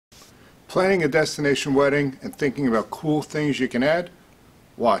Planning a destination wedding and thinking about cool things you can add?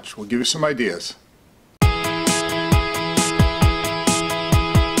 Watch, we'll give you some ideas.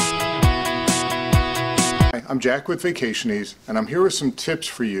 Hi, I'm Jack with Vacation-Eze, and I'm here with some tips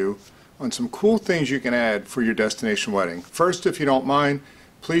for you on some cool things you can add for your destination wedding. First, if you don't mind,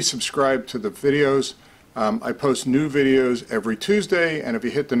 please subscribe to the videos. I post new videos every Tuesday, and if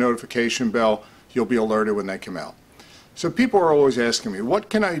you hit the notification bell, you'll be alerted when they come out. So people are always asking me, what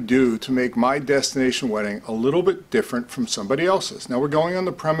can I do to make my destination wedding a little bit different from somebody else's? Now we're going on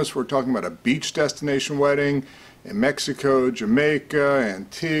the premise we're talking about a beach destination wedding in Mexico, Jamaica,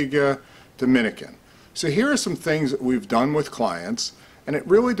 Antigua, Dominican. So here are some things that we've done with clients, and it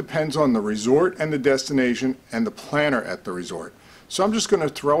really depends on the resort and the destination and the planner at the resort. So I'm just going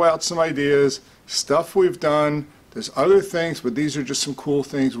to throw out some ideas, stuff we've done. There's other things, but these are just some cool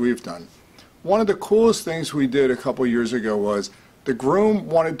things we've done. One of the coolest things we did a couple years ago was the groom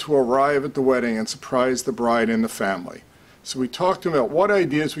wanted to arrive at the wedding and surprise the bride and the family. So we talked to him about what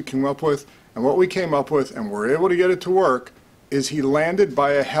ideas we came up with, and what we came up with, and were able to get it to work, is he landed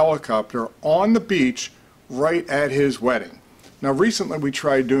by a helicopter on the beach right at his wedding. Now recently we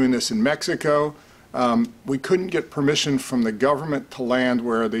tried doing this in Mexico. We couldn't get permission from the government to land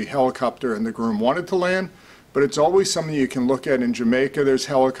where the helicopter and the groom wanted to land, but it's always something you can look at. In Jamaica there's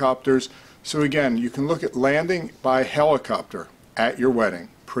helicopters. So again, you can look at landing by helicopter at your wedding.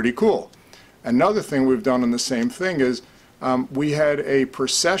 Pretty cool. Another thing we've done on the same thing is we had a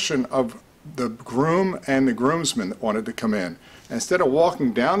procession of the groom and the groomsmen that wanted to come in. And instead of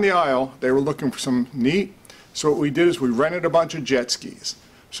walking down the aisle, they were looking for some neat. So what we did is we rented a bunch of jet skis.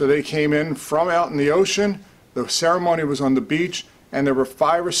 So they came in from out in the ocean, the ceremony was on the beach, and there were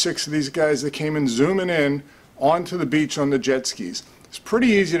 5 or 6 of these guys that came in zooming in onto the beach on the jet skis. It's pretty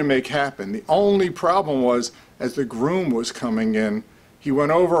easy to make happen. The only problem was, as the groom was coming in, he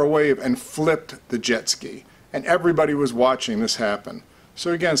went over a wave and flipped the jet ski. And everybody was watching this happen.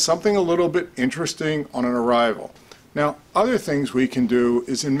 So again, something a little bit interesting on an arrival. Now, other things we can do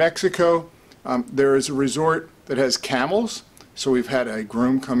is in Mexico, there is a resort that has camels. So we've had a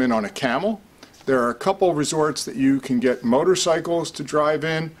groom come in on a camel. There are a couple resorts that you can get motorcycles to drive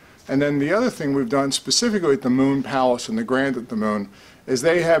in. And then the other thing we've done specifically at the Moon Palace and the Grand at the Moon is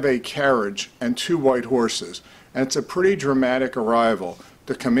they have a carriage and 2 white horses. And it's a pretty dramatic arrival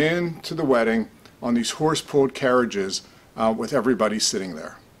to come in to the wedding on these horse-pulled carriages with everybody sitting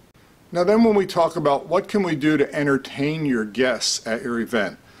there. Now then when we talk about what can we do to entertain your guests at your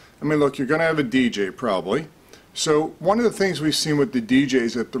event. I mean, look, you're going to have a DJ probably. So one of the things we've seen with the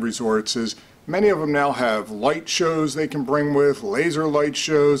DJs at the resorts is many of them now have light shows they can bring with, laser light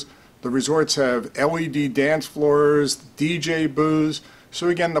shows. The resorts have LED dance floors, DJ booths. So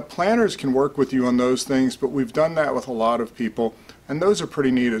again, the planners can work with you on those things, but we've done that with a lot of people, and those are pretty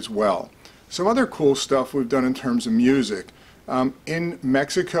neat as well. Some other cool stuff we've done in terms of music. In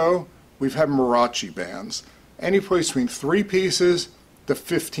Mexico, we've had mariachi bands. Any place between 3 pieces to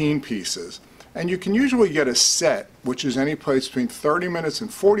 15 pieces. And you can usually get a set, which is any place between 30 minutes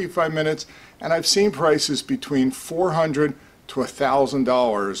and 45 minutes, and I've seen prices between $400 to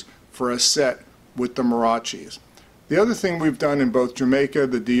 $1,000 for a set with the marachis. The other thing we've done in both Jamaica,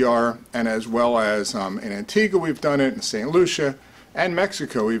 the DR, and as well as in Antigua we've done it, in St. Lucia, and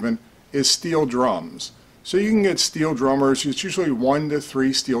Mexico even, is steel drums. So you can get steel drummers. It's usually 1 to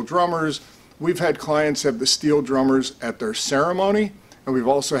 3 steel drummers. We've had clients have the steel drummers at their ceremony, and we've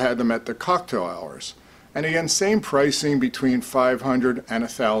also had them at the cocktail hours. And again, same pricing between $500 and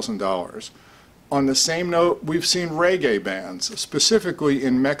 $1,000. On the same note, we've seen reggae bands, specifically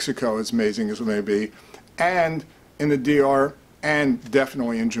in Mexico, as amazing as it may be, and in the DR, and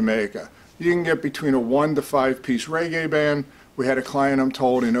definitely in Jamaica. You can get between a 1 to 5 piece reggae band. We had a client, I'm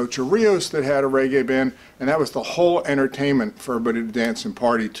told, in Ocho Rios that had a reggae band, and that was the whole entertainment for everybody to dance and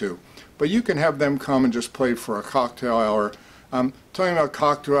party to. But you can have them come and just play for a cocktail hour. Talking about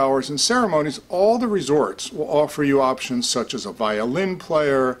cocktail hours and ceremonies, all the resorts will offer you options such as a violin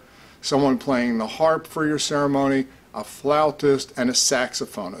player, someone playing the harp for your ceremony, a flautist, and a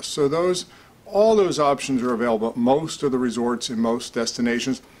saxophonist. So all those options are available at most of the resorts in most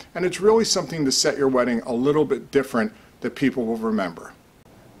destinations, and it's really something to set your wedding a little bit different that people will remember.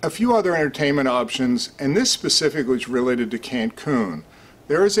 A few other entertainment options, and this specifically is related to Cancun.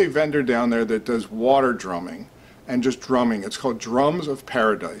 There is a vendor down there that does water drumming and just drumming. It's called Drums of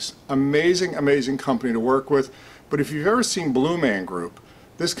Paradise. Amazing, amazing company to work with. But if you've ever seen Blue Man Group,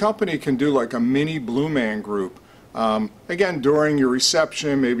 this company can do like a mini Blue Man Group. Again, during your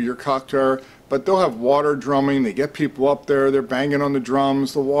reception, maybe your cocktail, but they'll have water drumming. They get people up there, they're banging on the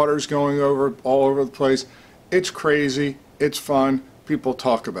drums, the water's going over all over the place. It's crazy, it's fun, people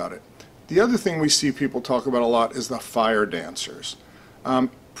talk about it. The other thing we see people talk about a lot is the fire dancers.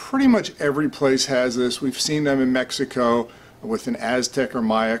 Pretty much every place has this. We've seen them in Mexico with an Aztec or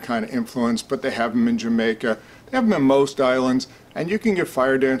Maya kind of influence, but they have them in Jamaica. They have them in most islands, and you can get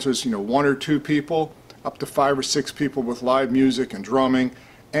fire dancers, 1 or 2 people, up to 5 or 6 people with live music and drumming.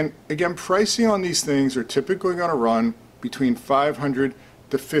 And again, pricing on these things are typically going to run between $500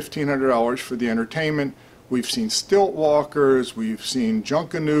 to $1,500 for the entertainment. We've seen stilt walkers, we've seen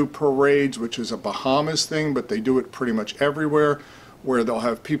Junkanoo parades, which is a Bahamas thing, but they do it pretty much everywhere, where they'll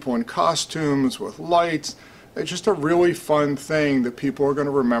have people in costumes with lights. It's just a really fun thing that people are going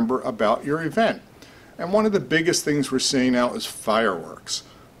to remember about your event. And one of the biggest things we're seeing now is fireworks.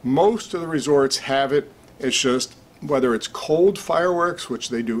 Most of the resorts have it. It's just whether it's cold fireworks, which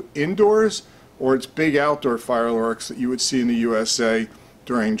they do indoors, or it's big outdoor fireworks that you would see in the USA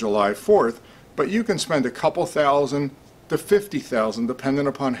during July 4th. But you can spend a couple thousand to $50,000 depending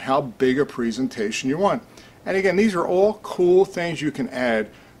upon how big a presentation you want. And again, these are all cool things you can add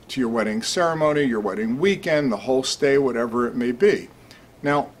to your wedding ceremony, your wedding weekend, the whole stay, whatever it may be.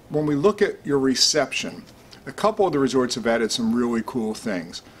 Now, when we look at your reception, a couple of the resorts have added some really cool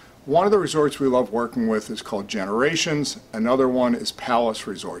things. One of the resorts we love working with is called Generations. Another one is Palace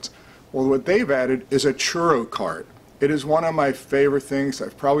Resorts. Well, what they've added is a churro cart. It is one of my favorite things.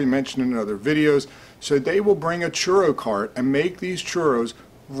 I've probably mentioned it in other videos. So they will bring a churro cart and make these churros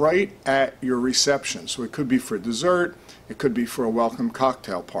right at your reception. So it could be for dessert, it could be for a welcome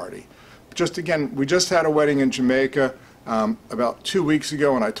cocktail party. Just again, we just had a wedding in Jamaica about 2 weeks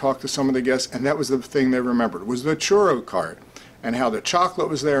ago, and I talked to some of the guests, and that was the thing they remembered, was the churro cart and how the chocolate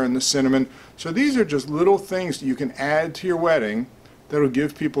was there and the cinnamon. So these are just little things that you can add to your wedding that will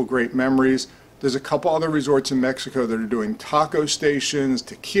give people great memories. There's a couple other resorts in Mexico that are doing taco stations,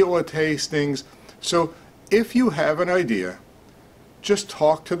 tequila tastings. So if you have an idea, just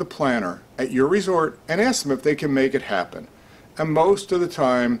talk to the planner at your resort and ask them if they can make it happen. And most of the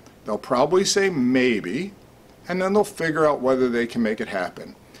time, they'll probably say maybe, and then they'll figure out whether they can make it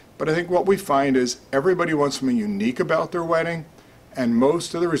happen. But I think what we find is everybody wants something unique about their wedding, and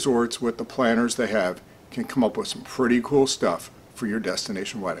most of the resorts with the planners they have can come up with some pretty cool stuff for your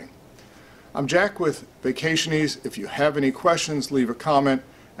destination wedding. I'm Jack with Vacationies. If you have any questions, leave a comment,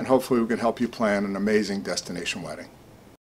 and hopefully we can help you plan an amazing destination wedding.